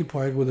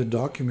preoccupied with a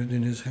document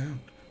in his hand.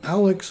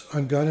 Alex,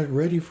 I've got it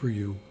ready for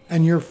you.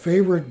 And your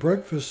favorite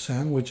breakfast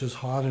sandwich is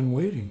hot and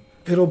waiting.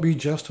 It'll be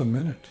just a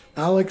minute.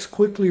 Alex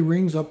quickly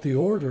rings up the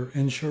order,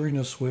 ensuring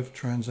a swift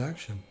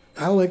transaction.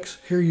 Alex,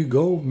 here you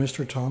go,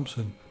 Mr.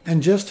 Thompson.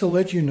 And just to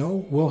let you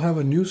know, we'll have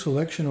a new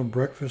selection of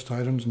breakfast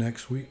items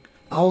next week.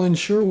 I'll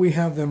ensure we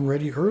have them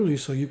ready early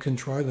so you can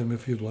try them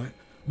if you'd like.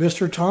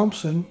 Mr.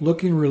 Thompson,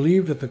 looking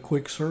relieved at the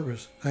quick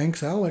service,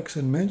 thanks Alex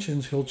and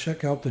mentions he'll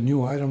check out the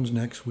new items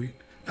next week.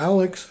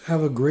 Alex,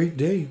 have a great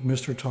day,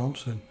 Mr.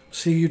 Thompson.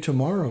 See you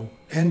tomorrow.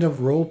 End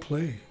of role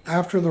play.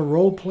 After the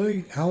role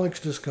play, Alex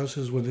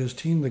discusses with his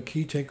team the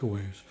key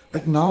takeaways.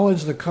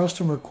 Acknowledge the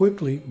customer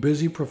quickly.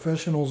 Busy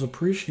professionals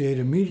appreciate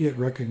immediate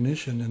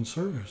recognition and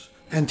service.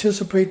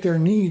 Anticipate their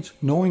needs.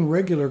 Knowing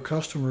regular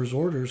customers'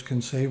 orders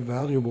can save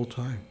valuable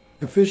time.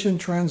 Efficient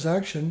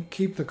transaction,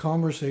 keep the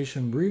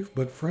conversation brief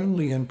but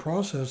friendly and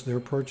process their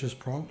purchase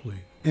promptly.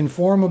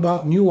 Inform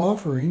about new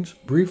offerings,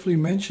 briefly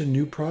mention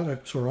new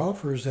products or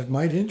offers that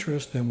might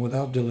interest them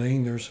without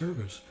delaying their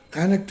service.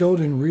 Anecdote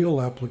in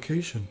real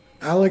application.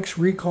 Alex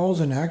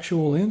recalls an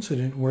actual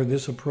incident where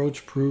this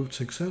approach proved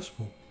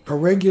successful. A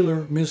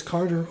regular, Miss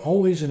Carter,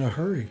 always in a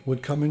hurry,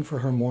 would come in for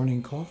her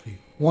morning coffee.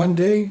 One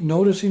day,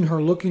 noticing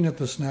her looking at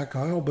the snack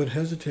aisle but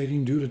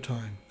hesitating due to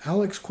time,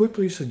 Alex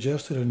quickly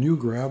suggested a new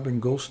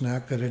grab-and-go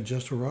snack that had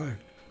just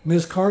arrived.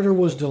 Ms. Carter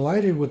was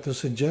delighted with the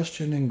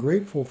suggestion and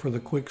grateful for the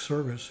quick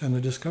service and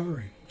the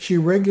discovery. She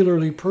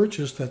regularly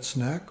purchased that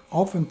snack,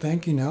 often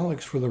thanking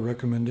Alex for the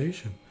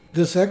recommendation.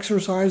 This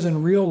exercise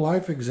and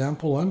real-life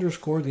example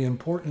underscore the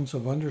importance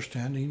of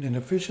understanding and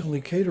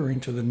efficiently catering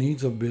to the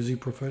needs of busy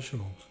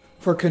professionals.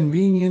 For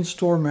convenience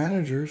store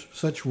managers,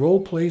 such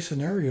role-play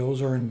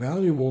scenarios are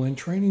invaluable in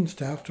training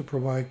staff to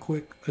provide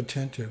quick,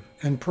 attentive,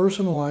 and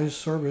personalized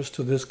service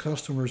to this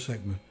customer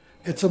segment.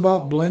 It's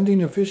about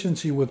blending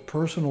efficiency with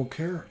personal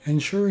care,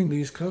 ensuring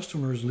these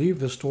customers leave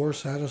the store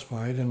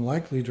satisfied and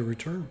likely to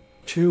return.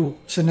 2.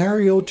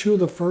 Scenario 2.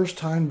 The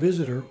first-time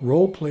visitor.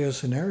 Role-play a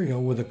scenario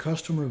with a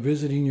customer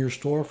visiting your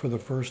store for the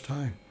first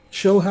time.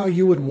 Show how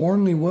you would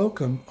warmly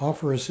welcome,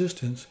 offer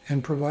assistance,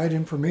 and provide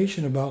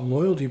information about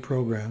loyalty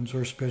programs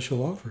or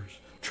special offers.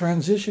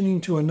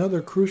 Transitioning to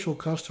another crucial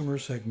customer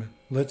segment,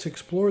 let's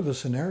explore the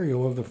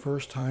scenario of the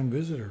first-time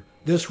visitor.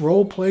 This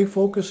role play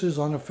focuses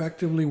on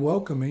effectively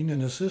welcoming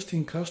and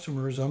assisting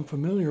customers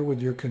unfamiliar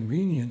with your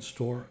convenience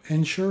store,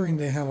 ensuring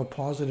they have a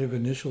positive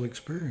initial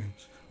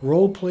experience.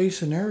 Role play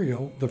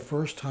scenario, the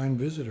first-time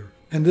visitor.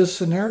 In this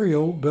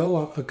scenario,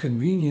 Bella, a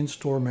convenience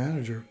store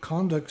manager,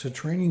 conducts a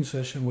training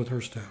session with her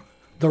staff.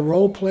 The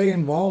role play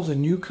involves a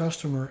new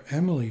customer,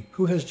 Emily,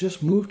 who has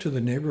just moved to the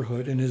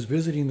neighborhood and is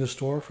visiting the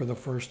store for the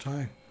first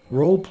time.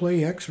 Role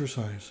play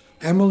exercise.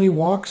 Emily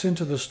walks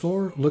into the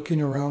store,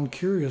 looking around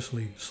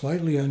curiously,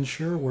 slightly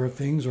unsure where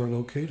things are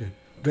located.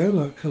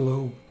 Bella,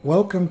 hello.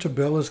 Welcome to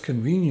Bella's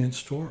convenience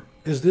store.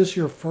 Is this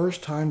your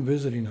first time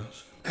visiting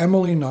us?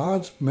 Emily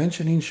nods,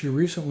 mentioning she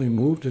recently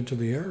moved into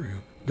the area.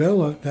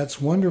 Bella,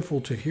 that's wonderful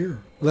to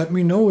hear. Let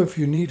me know if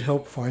you need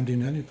help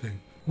finding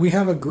anything. We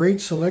have a great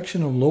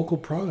selection of local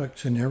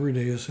products and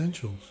everyday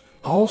essentials.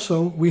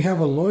 Also, we have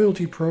a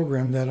loyalty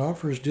program that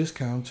offers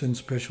discounts and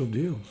special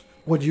deals.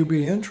 Would you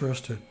be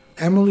interested?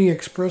 Emily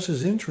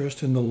expresses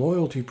interest in the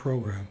loyalty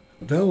program.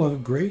 Bella,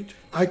 great.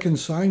 I can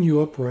sign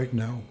you up right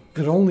now.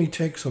 It only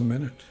takes a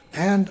minute.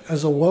 And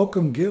as a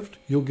welcome gift,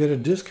 you'll get a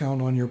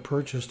discount on your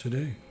purchase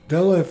today.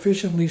 Bella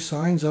efficiently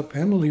signs up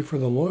Emily for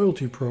the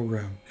loyalty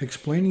program,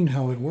 explaining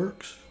how it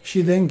works.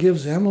 She then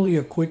gives Emily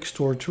a quick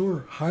store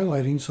tour,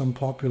 highlighting some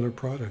popular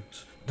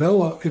products.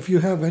 Bella, if you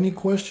have any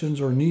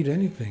questions or need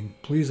anything,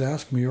 please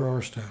ask me or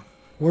our staff.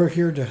 We're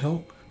here to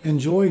help.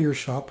 Enjoy your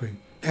shopping.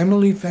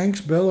 Emily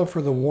thanks Bella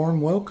for the warm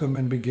welcome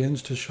and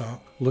begins to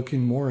shop,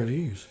 looking more at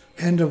ease.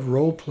 End of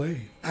role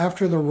play.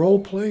 After the role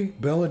play,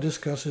 Bella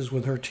discusses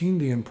with her team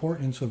the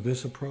importance of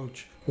this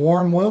approach.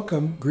 Warm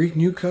welcome, greet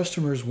new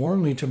customers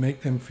warmly to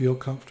make them feel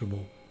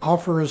comfortable.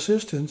 Offer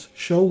assistance,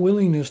 show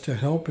willingness to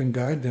help and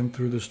guide them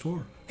through the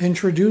store.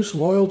 Introduce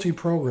loyalty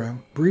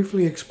program,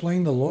 briefly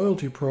explain the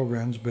loyalty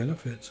program's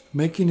benefits,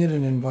 making it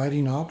an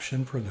inviting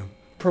option for them.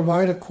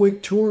 Provide a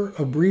quick tour.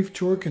 A brief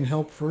tour can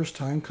help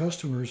first-time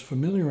customers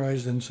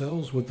familiarize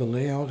themselves with the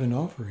layout and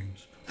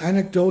offerings.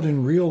 Anecdote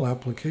in real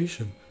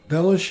application.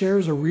 Bella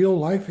shares a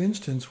real-life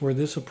instance where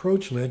this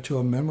approach led to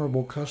a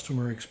memorable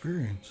customer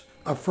experience.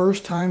 A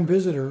first-time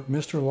visitor,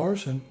 Mr.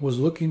 Larson, was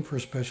looking for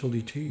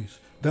specialty teas.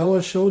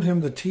 Bella showed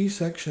him the tea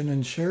section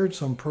and shared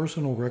some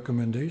personal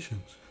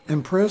recommendations.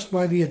 Impressed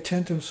by the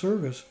attentive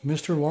service,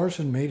 Mr.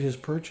 Larson made his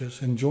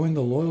purchase and joined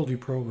the loyalty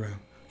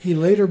program. He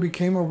later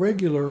became a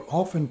regular,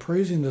 often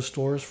praising the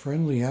store's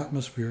friendly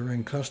atmosphere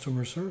and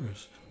customer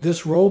service.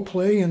 This role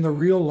play and the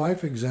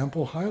real-life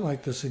example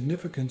highlight the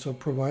significance of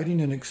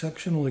providing an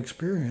exceptional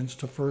experience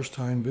to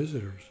first-time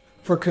visitors.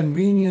 For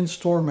convenience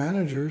store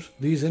managers,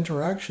 these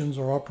interactions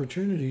are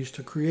opportunities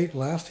to create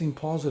lasting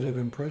positive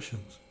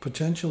impressions,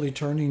 potentially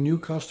turning new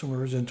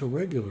customers into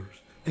regulars.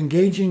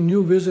 Engaging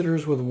new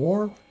visitors with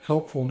warmth,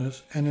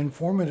 helpfulness, and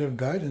informative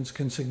guidance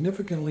can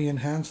significantly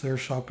enhance their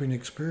shopping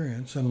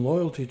experience and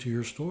loyalty to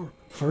your store.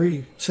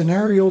 3.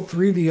 Scenario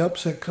 3. The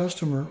upset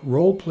customer.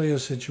 Role play a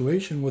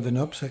situation with an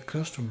upset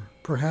customer,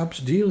 perhaps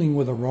dealing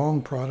with a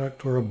wrong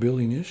product or a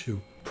billing issue.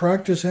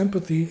 Practice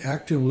empathy,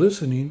 active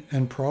listening,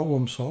 and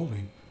problem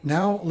solving.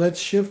 Now, let's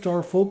shift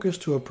our focus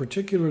to a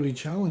particularly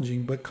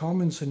challenging but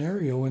common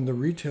scenario in the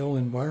retail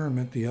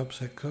environment: the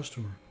upset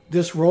customer.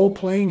 This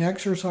role-playing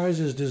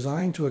exercise is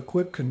designed to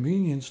equip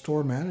convenience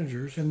store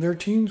managers and their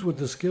teams with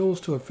the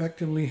skills to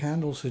effectively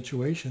handle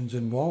situations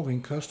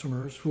involving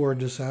customers who are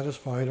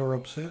dissatisfied or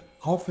upset,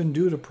 often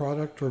due to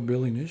product or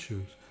billing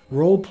issues.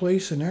 Role-play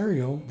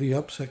scenario: the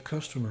upset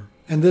customer.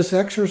 In this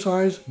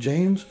exercise,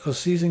 James, a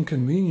seasoned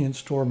convenience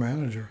store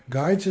manager,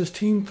 guides his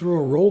team through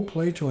a role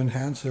play to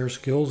enhance their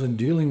skills in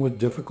dealing with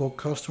difficult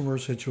customer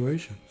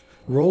situations.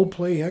 Role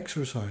play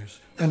exercise.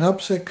 An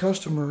upset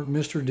customer,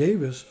 Mr.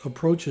 Davis,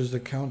 approaches the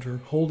counter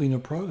holding a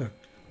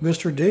product.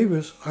 Mr.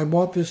 Davis, I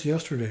bought this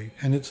yesterday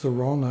and it's the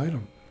wrong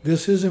item.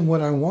 This isn't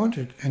what I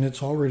wanted and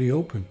it's already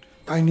opened.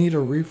 I need a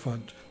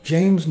refund.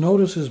 James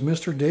notices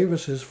Mr.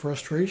 Davis's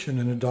frustration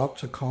and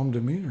adopts a calm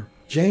demeanor.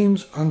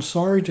 James, I'm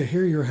sorry to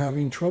hear you're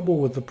having trouble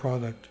with the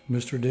product,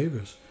 Mr.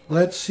 Davis.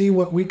 Let's see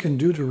what we can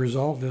do to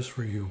resolve this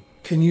for you.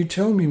 Can you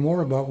tell me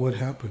more about what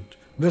happened?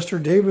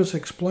 Mr. Davis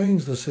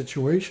explains the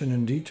situation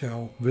in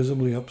detail,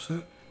 visibly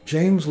upset.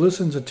 James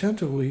listens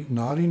attentively,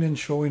 nodding and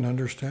showing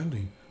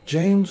understanding.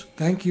 James,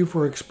 thank you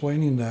for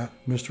explaining that,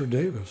 Mr.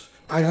 Davis.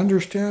 I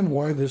understand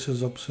why this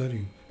is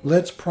upsetting.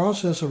 Let's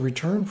process a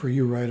return for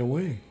you right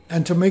away.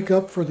 And to make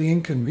up for the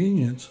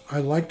inconvenience,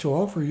 I'd like to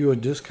offer you a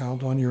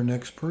discount on your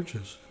next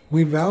purchase.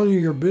 We value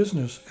your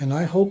business, and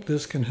I hope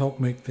this can help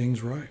make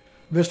things right.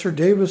 Mr.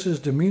 Davis's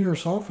demeanor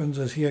softens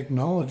as he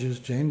acknowledges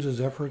James's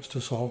efforts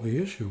to solve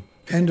the issue.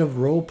 End of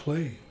role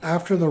play.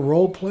 After the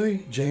role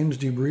play, James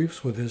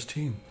debriefs with his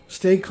team.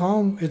 Stay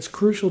calm. It's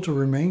crucial to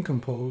remain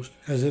composed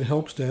as it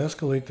helps to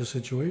escalate the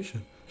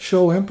situation.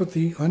 Show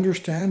empathy,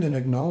 understand and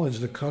acknowledge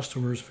the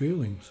customer's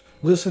feelings.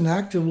 Listen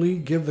actively,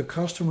 give the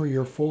customer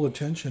your full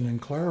attention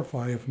and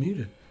clarify if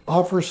needed.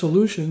 Offer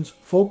solutions,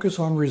 focus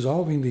on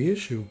resolving the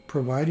issue,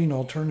 providing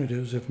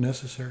alternatives if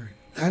necessary.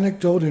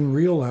 Anecdote in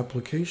real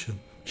application.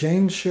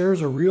 James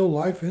shares a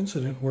real-life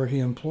incident where he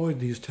employed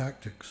these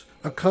tactics.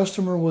 A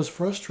customer was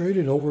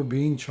frustrated over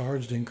being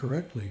charged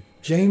incorrectly.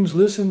 James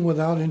listened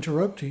without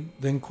interrupting,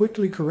 then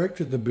quickly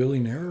corrected the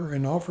billing error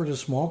and offered a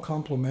small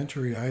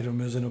complimentary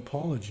item as an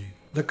apology.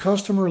 The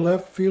customer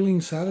left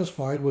feeling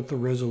satisfied with the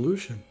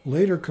resolution,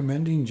 later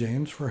commending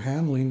James for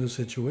handling the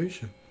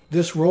situation.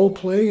 This role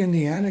play and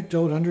the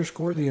anecdote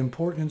underscore the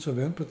importance of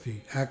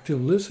empathy,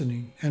 active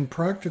listening, and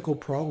practical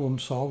problem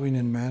solving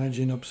in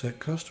managing upset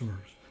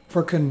customers.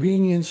 For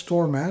convenience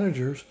store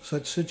managers,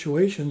 such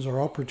situations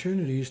are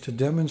opportunities to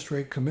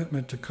demonstrate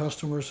commitment to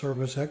customer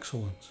service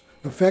excellence.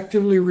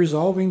 Effectively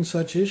resolving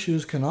such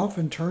issues can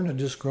often turn a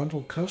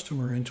disgruntled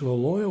customer into a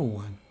loyal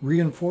one,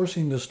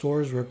 reinforcing the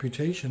store's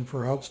reputation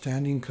for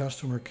outstanding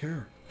customer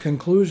care.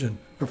 Conclusion.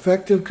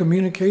 Effective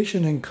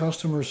communication in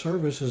customer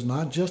service is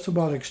not just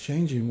about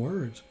exchanging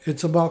words.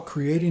 It's about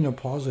creating a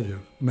positive,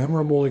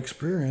 memorable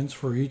experience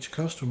for each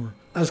customer.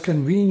 As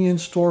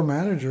convenience store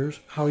managers,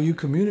 how you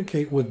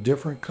communicate with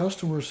different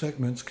customer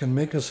segments can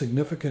make a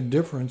significant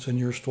difference in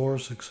your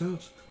store's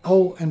success.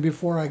 Oh, and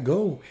before I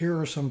go, here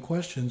are some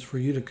questions for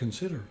you to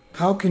consider.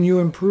 How can you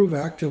improve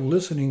active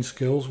listening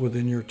skills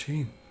within your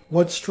team?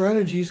 What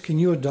strategies can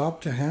you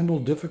adopt to handle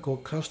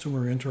difficult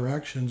customer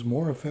interactions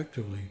more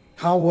effectively?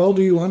 How well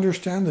do you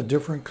understand the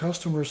different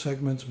customer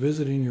segments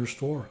visiting your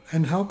store?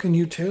 And how can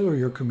you tailor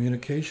your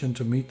communication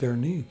to meet their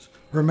needs?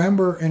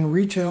 Remember, in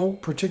retail,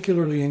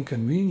 particularly in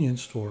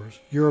convenience stores,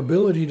 your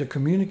ability to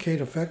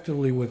communicate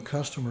effectively with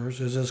customers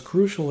is as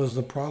crucial as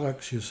the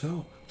products you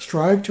sell.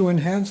 Strive to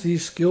enhance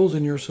these skills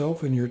in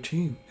yourself and your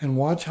team, and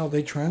watch how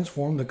they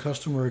transform the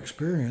customer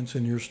experience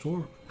in your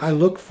store. I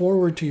look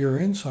forward to your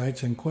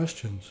insights and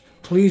questions.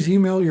 Please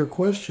email your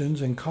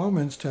questions and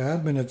comments to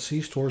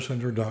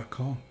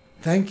admin@cstorecenter.com.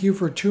 Thank you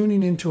for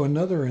tuning into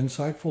another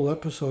insightful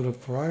episode of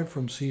Thrive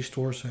from C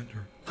Store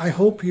Center. I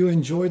hope you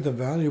enjoyed the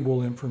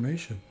valuable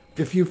information.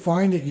 If you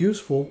find it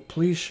useful,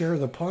 please share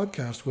the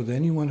podcast with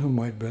anyone who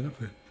might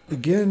benefit.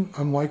 Again,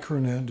 I'm Mike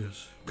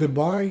Hernandez.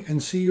 Goodbye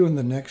and see you in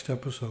the next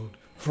episode.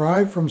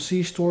 Thrive from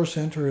C Store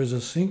Center is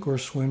a sink or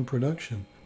swim production.